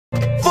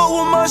fuck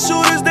with my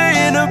shooters,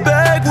 they in the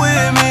bag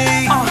with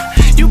me.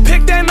 You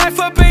pick that knife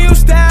up and you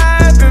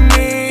stabbing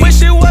me.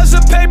 Wish it was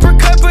a paper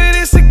cut, but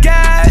it's a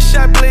gash,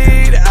 I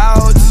bleed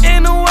out.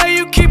 In the way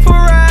you keep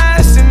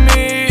harassing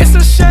me, it's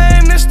a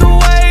shame, it's the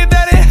way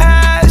that it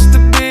has to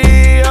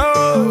be.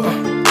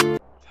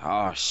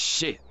 Oh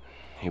shit,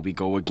 here we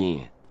go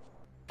again.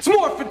 It's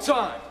morphin'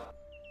 time.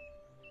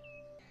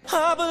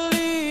 I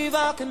believe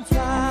I can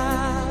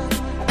fly.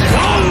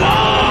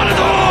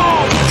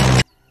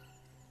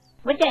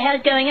 What the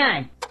hell's going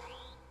on?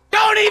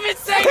 Don't even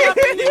say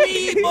nothing to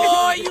me,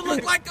 boy! You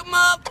look like a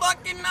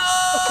motherfucking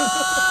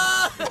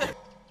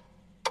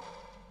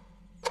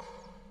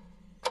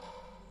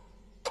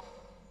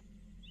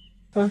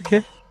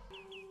Okay.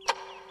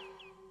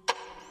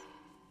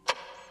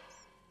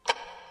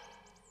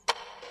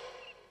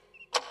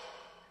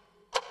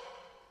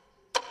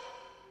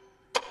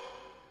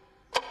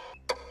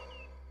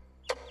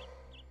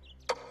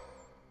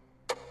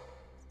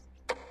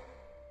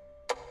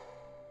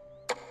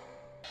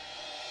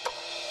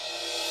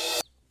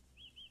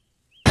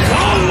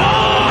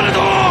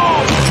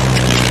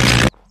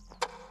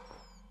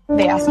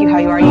 They ask you how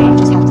you are, you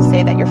just have to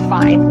say that you're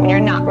fine when you're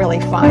not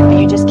really fine,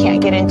 but you just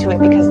can't get into it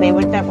because they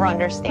would never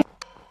understand.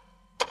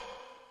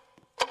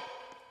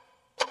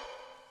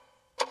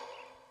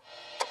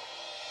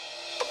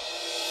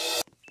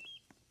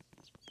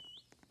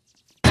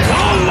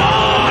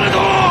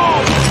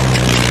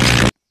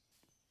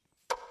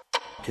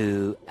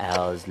 Two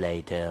hours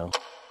later.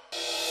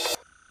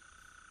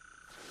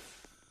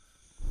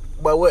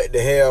 But what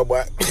the hell,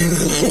 boy?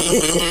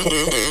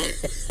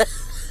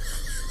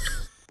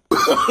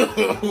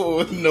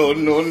 No.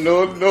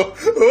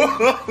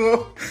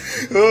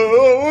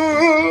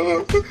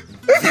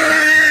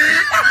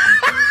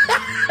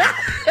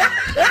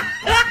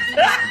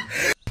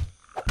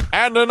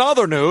 And in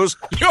other news,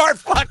 you're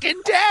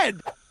fucking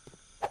dead!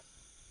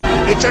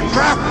 It's a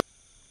trap!